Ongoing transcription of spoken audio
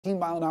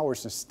15-mile-an-hour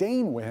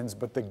sustained winds,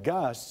 but the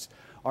gusts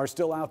are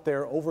still out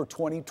there over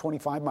 20,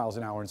 25 miles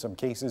an hour in some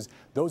cases.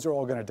 Those are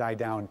all going to die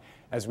down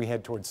as we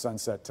head towards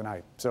sunset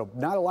tonight. So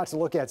not a lot to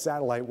look at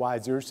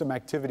satellite-wise. There's some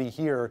activity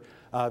here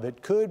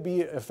that could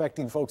be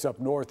affecting folks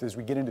up north as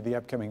we get into the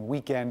upcoming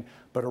weekend.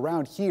 But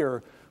around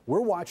here,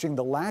 we're watching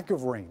the lack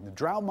of rain. The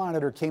drought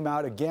monitor came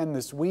out again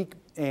this week,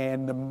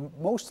 and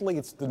mostly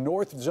it's the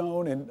north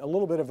zone and a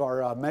little bit of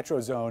our metro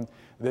zone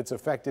that's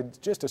affected,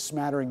 just a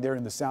smattering there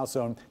in the south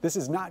zone. This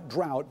is not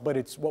drought, but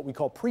it's what we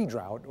call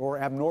pre-drought or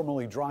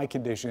abnormally dry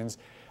conditions.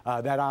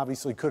 That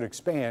obviously could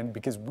expand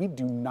because we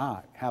do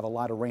not have a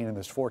lot of rain in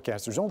this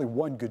forecast. There's only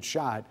one good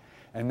shot,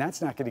 and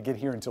that's not going to get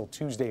here until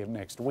Tuesday of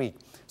next week.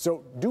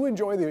 So do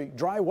enjoy the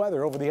dry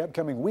weather over the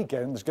upcoming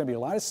weekend. There's going to be a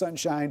lot of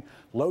sunshine,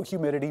 low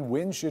humidity,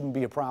 wind shouldn't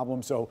be a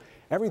problem. So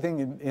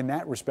everything in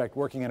that respect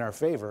working in our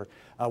favor.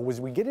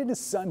 As we get into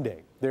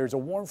Sunday, there's a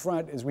warm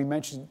front, as we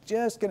mentioned,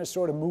 just going to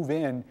sort of move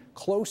in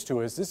close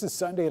to us. This is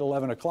Sunday at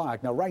 11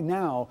 o'clock. Now, right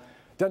now,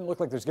 doesn't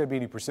look like there's going to be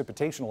any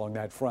precipitation along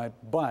that front,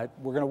 but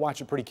we're going to watch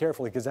it pretty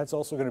carefully because that's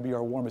also going to be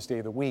our warmest day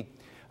of the week,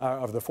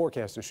 of the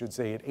forecast, I should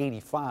say, at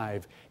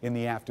 85 in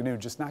the afternoon.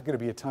 Just not going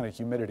to be a ton of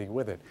humidity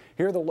with it.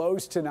 Here are the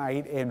lows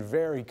tonight and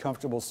very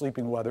comfortable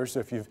sleeping weather.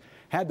 So if you've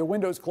had the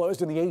windows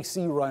closed and the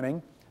AC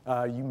running,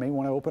 you may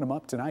want to open them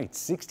up tonight.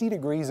 60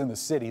 degrees in the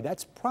city.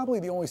 That's probably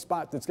the only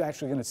spot that's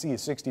actually going to see a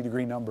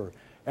 60-degree number.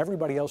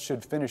 Everybody else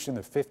should finish in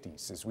the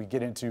 50s as we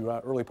get into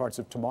early parts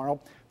of tomorrow.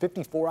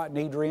 54 out in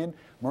Adrian.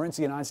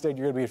 Morenci and Onstead,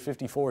 you're going to be at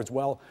 54 as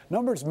well.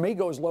 Numbers may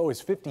go as low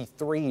as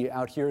 53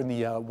 out here in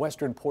the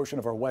western portion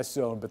of our west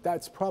zone, but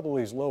that's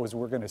probably as low as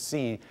we're going to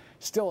see.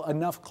 Still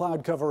enough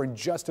cloud cover and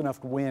just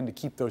enough wind to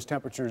keep those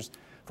temperatures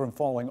from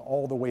falling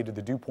all the way to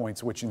the dew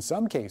points, which in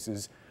some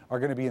cases are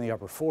going to be in the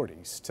upper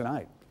 40s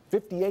tonight.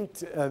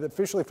 58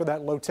 officially for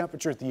that low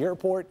temperature at the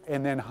airport,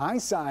 and then high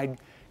side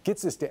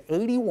gets us to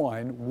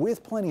 81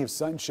 with plenty of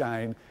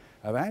sunshine.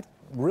 That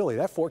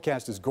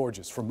forecast is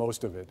gorgeous for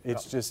most of it.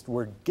 It's just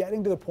we're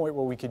getting to the point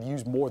where we could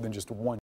use more than just one